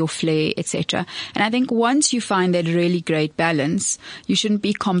personality, your flair, etc. And I think once you find that really great balance, you shouldn't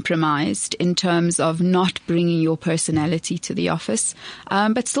be compromised in terms of not bringing your personality to the office,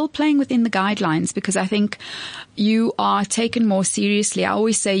 but still playing within the guidelines, because I think you are taken more seriously. I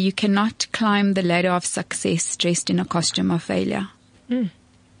always say you cannot climb the ladder of success dressed in a costume of failure.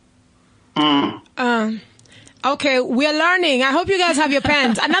 Okay, we're learning. I hope you guys have your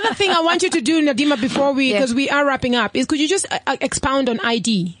pens. Another thing I want you to do, Nadima, before because we are wrapping up, is could you just expound on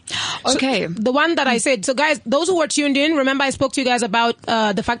ID? Okay. So, the one that I said. So guys, those who were tuned in, remember I spoke to you guys about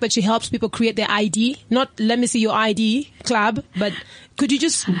the fact that she helps people create their ID. Not let me see your ID club, but could you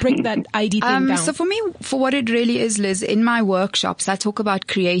just break that ID thing down? So for me, for what it really is, Liz, in my workshops, I talk about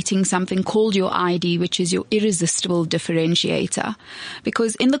creating something called your ID, which is your irresistible differentiator.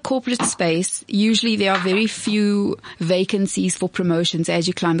 Because in the corporate space, usually there are very few vacancies for promotions as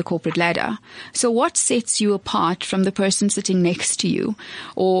you climb the corporate ladder. So what sets you apart from the person sitting next to you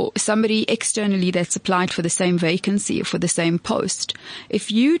or somebody externally that's applied for the same vacancy or for the same post?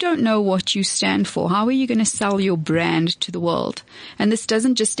 If you don't know what you stand for, how are you going to sell your brand to the world? And this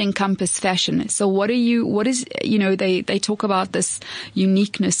doesn't just encompass fashion. So they talk about this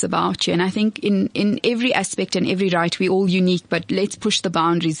uniqueness about you. And I think in every aspect and every right, we're all unique, but let's push the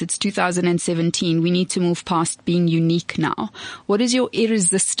boundaries. It's 2017. We need to move past being unique now. What is your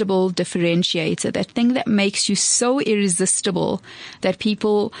irresistible differentiator? That thing that makes you so irresistible that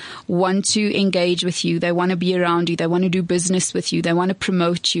people want to engage with you. They want to be around you. They want to do business with you. They want to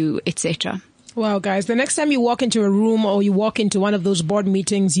promote you, etc. Wow, guys, the next time you walk into a room or you walk into one of those board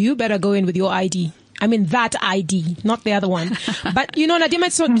meetings, you better go in with your ID. I mean, that ID, not the other one. But, Nadima,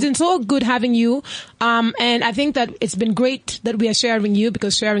 it's been so good having you. And I think that it's been great that we are sharing you,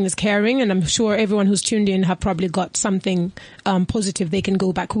 because sharing is caring. And I'm sure everyone who's tuned in have probably got something positive they can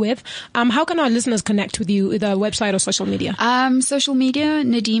go back with. How can our listeners connect with you, either website or social media? Social media,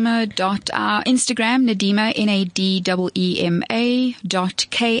 Nadeema Instagram, Nadeema,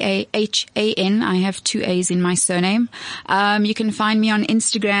 NADEEMA.KAHAN. I have 2 A's in my surname. You can find me on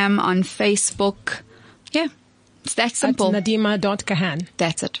Instagram, on Facebook. Yeah. It's that simple. That's Nadeema.Kahan.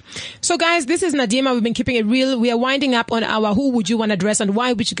 That's it. So guys, this is Nadeema. We've been keeping it real. We are winding up on our Who Would You Want to Dress and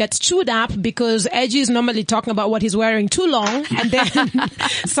Why, which gets chewed up because Edgy is normally talking about what he's wearing too long. And then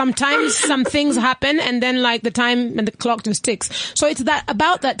sometimes some things happen and then like the time and the clock just ticks. So it's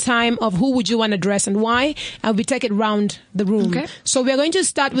about that time of Who Would You Want to Dress and Why. And we take it round the room. Okay. So we're going to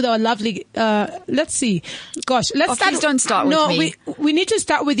start with our lovely, let's see. Gosh, let's start. Please don't start with me. No, we need to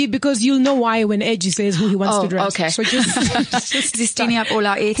start with you because you'll know why when Edgy says who he wants to dress. Okay. So just stealing up all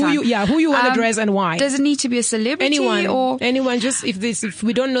our airtime. Who you want to dress and why? Does it need to be a celebrity anyone? Just if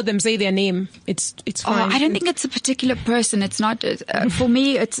we don't know them, say their name. It's fine. I don't think it's a particular person. It's not for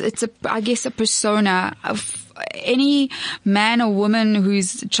me. It's I guess a persona of any man or woman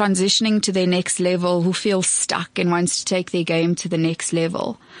who's transitioning to their next level, who feels stuck and wants to take their game to the next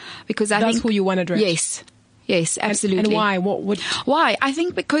level. Because that's who you want to dress. Yes. Yes, absolutely. And why? Why? I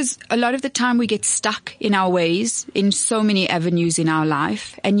think because a lot of the time we get stuck in our ways in so many avenues in our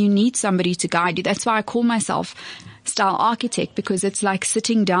life, and you need somebody to guide you. That's why I call myself style architect, because it's like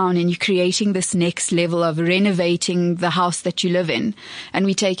sitting down and you're creating this next level of renovating the house that you live in, and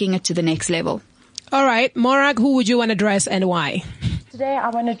we're taking it to the next level. All right, Morag, who would you want to dress and why? Today I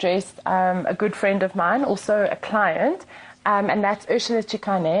want to dress a good friend of mine, also a client. And that's Ursula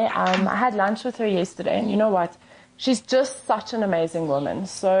Chikane. I had lunch with her yesterday, and you know what? She's just such an amazing woman.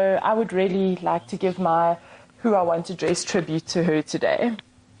 So I would really like to give my Who I Want to Dress tribute to her today.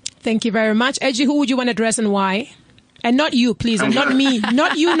 Thank you very much. Edgy, who would you want to dress and why? And not you, please, and not me.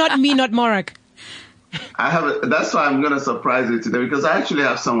 Not you, not me, not Morag. That's why I'm going to surprise you today, because I actually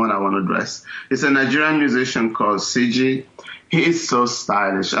have someone I want to dress. It's a Nigerian musician called CG. He is so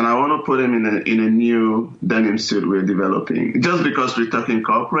stylish, and I want to put him in a new denim suit we're developing, just because we're talking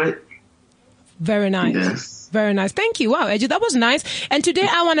corporate. Very nice. Yes. Very nice. Thank you. Wow, Edgy, that was nice. And today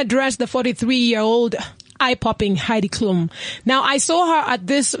I want to dress the 43-year-old eye-popping Heidi Klum. Now, I saw her at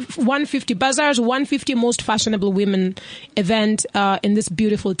this 150 Bazaar's 150 Most Fashionable Women event in this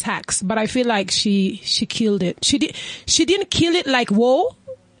beautiful tax, but I feel like she killed it. She didn't kill it like whoa.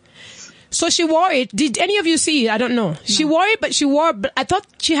 So she wore it. Did any of you see it? I don't know. No. She wore it, but I thought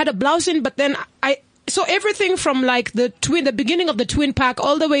she had a blouse in, but then so everything from like the beginning of the twin pack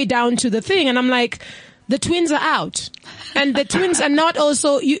all the way down to the thing. And I'm like, the twins are out. And the twins are not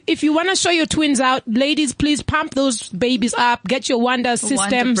also, if you want to show your twins out, ladies, please pump those babies up, get your Wonder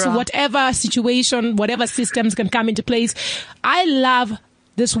systems, whatever situation, whatever systems can come into place. I love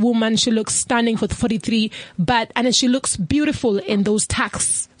this woman. She looks stunning for 43, and she looks beautiful in those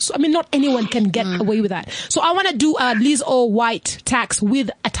tacks. So, I mean, not anyone can get away with that. So I want to do a Liz O white tacks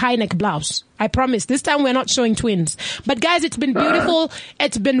with a tie neck blouse. I promise. This time we're not showing twins. But guys, it's been beautiful.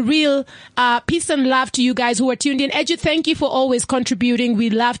 It's been real. Peace and love to you guys who are tuned in. Edgy, thank you for always contributing.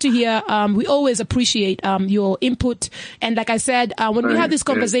 We love to hear, we always appreciate, your input. And like I said, when we have these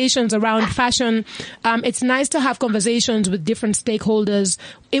conversations around fashion, it's nice to have conversations with different stakeholders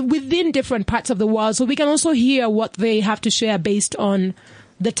within different parts of the world, so we can also hear what they have to share based on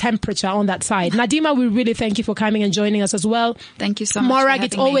the temperature on that side. Nadeema, we really thank you for coming and joining us as well. Thank you so much. Morag,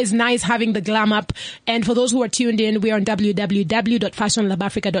 it's always nice having the glam up. And for those who are tuned in, we are on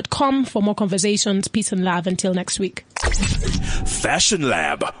www.fashionlabafrica.com for more conversations. Peace and love. Until next week. Fashion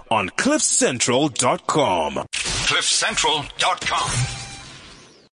Lab on CliffCentral.com. CliffCentral.com.